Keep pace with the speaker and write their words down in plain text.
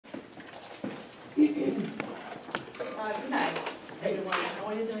Good night, everyone. How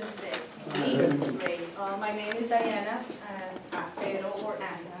are you doing today? Great. My name is Diana Acero, or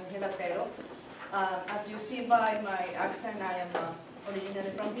Angel Acero. As you see by my accent, I am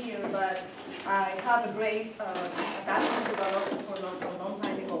originally from here, but I have a great attachment to Valdosta for a long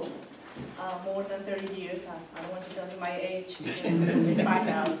time ago. More than 30 years. I don't want to tell you my age, you'll find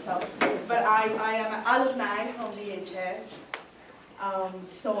out. So, but I am an alumni from DHS,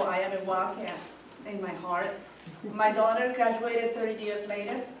 so I am a WAC in my heart. My daughter graduated 30 years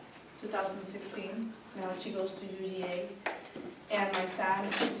later, 2016. Now she goes to UGA. And my son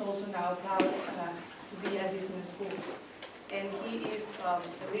is also now proud to be at this new school. And he is a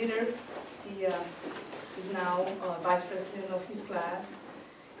leader. He is now vice president of his class.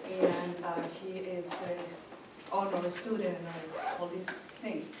 And he is an honor student and all these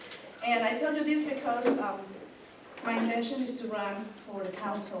things. And I tell you this because my intention is to run for the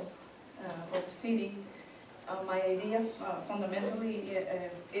council of the city. My idea fundamentally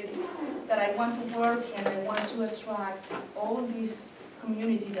is that I want to work and I want to attract all this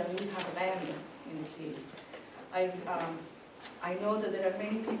community that we have abandoned in the city. I know that there are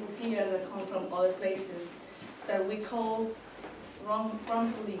many people here that come from other places that we call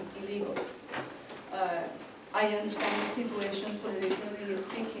wrongfully illegals. I understand the situation politically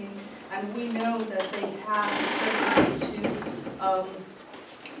speaking, and we know that they have certainly to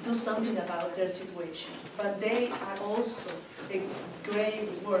do something about their situation. But they are also a great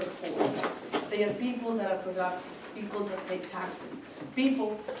workforce. They are people that are productive, people that pay taxes,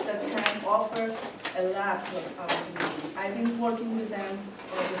 people that can offer a lot to our community. I've been working with them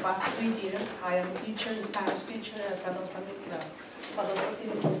for the past 3 years. I am a teacher, a Spanish teacher at Valdosta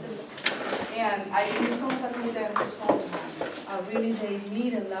City Systems. And I've been in contact with them this whole time. Really, they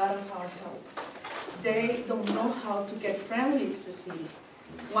need a lot of our help. They don't know how to get friendly to the city.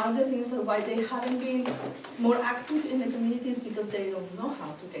 One of the things why they haven't been more active in the community is because they don't know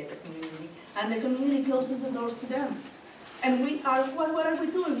how to get the community. And the community closes the doors to them. And we are, what are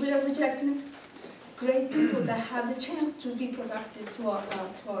we doing? We are rejecting great people that have the chance to be productive to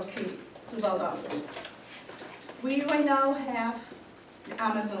our city, to Valdosta. We right now have the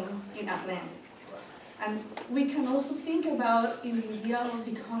Amazon in Atlanta. And we can also think about in the idea of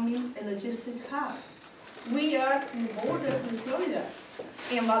becoming a logistic hub. We are in the border with Florida,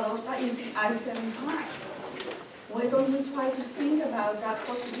 and Valdosta is in I-75. Why don't we try to think about that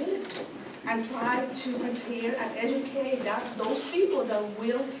possibility and try to prepare and educate those people that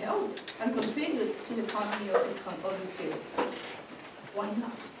will help and contribute to the economy of this city? Why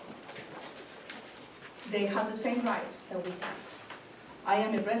not? They have the same rights that we have. I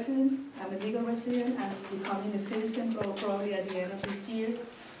am a resident, I'm a legal resident, and becoming a citizen probably at the end of this year.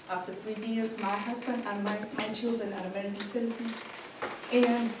 After 3 years, my husband and my children are American citizens.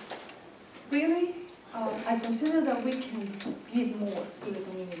 And really, I consider that we can give more to the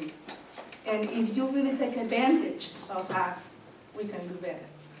community. And if you really take advantage of us, we can do better.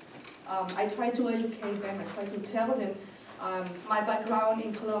 I try to educate them, I try to tell them my background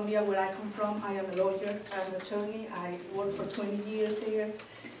in Colombia, where I come from. I am a lawyer, I'm an attorney, I worked for 20 years there.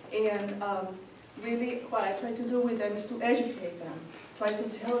 And really, what I try to do with them is to educate them. Try to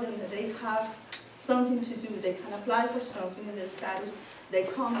tell them that they have something to do. They can apply for something in their status. They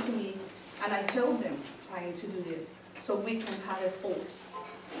come to me, and I help them trying to do this, so we can have a force.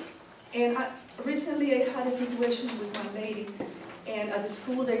 And recently I had a situation with one lady, and at the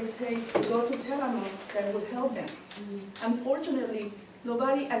school they say, go to Telemann, that will help them. Unfortunately,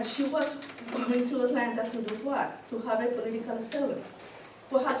 nobody, and she was going to Atlanta to do what? To have a political asylum.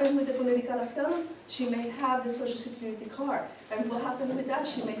 What happened with the political asylum? She may have the Social Security card. And what happened with that?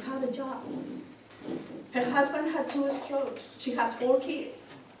 She may have a job. Her husband had 2 strokes. She has 4 kids.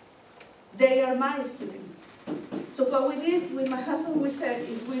 They are my students. So what we did with my husband, we said,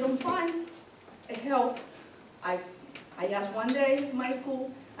 if we don't find a help, I asked one day in my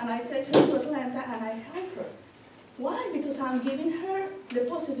school, and I take her to Atlanta and I help her. Why? Because I'm giving her the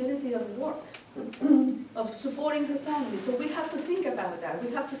possibility of work, of supporting her family. So we have to think about that.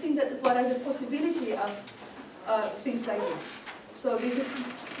 We have to think that what are the possibilities of things like this. So this is,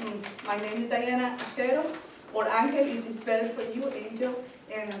 my name is Diana Acero, or Angel, is better for you, Angel,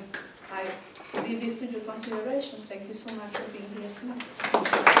 and I leave this to your consideration. Thank you so much for being here tonight.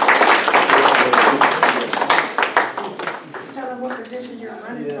 Tell them what position you're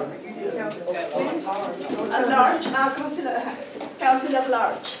running for. You need to tell them. At large, council at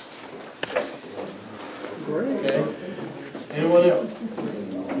large. Great. Okay. Anyone else?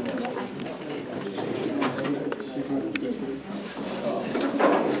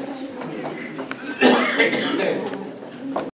 Okay.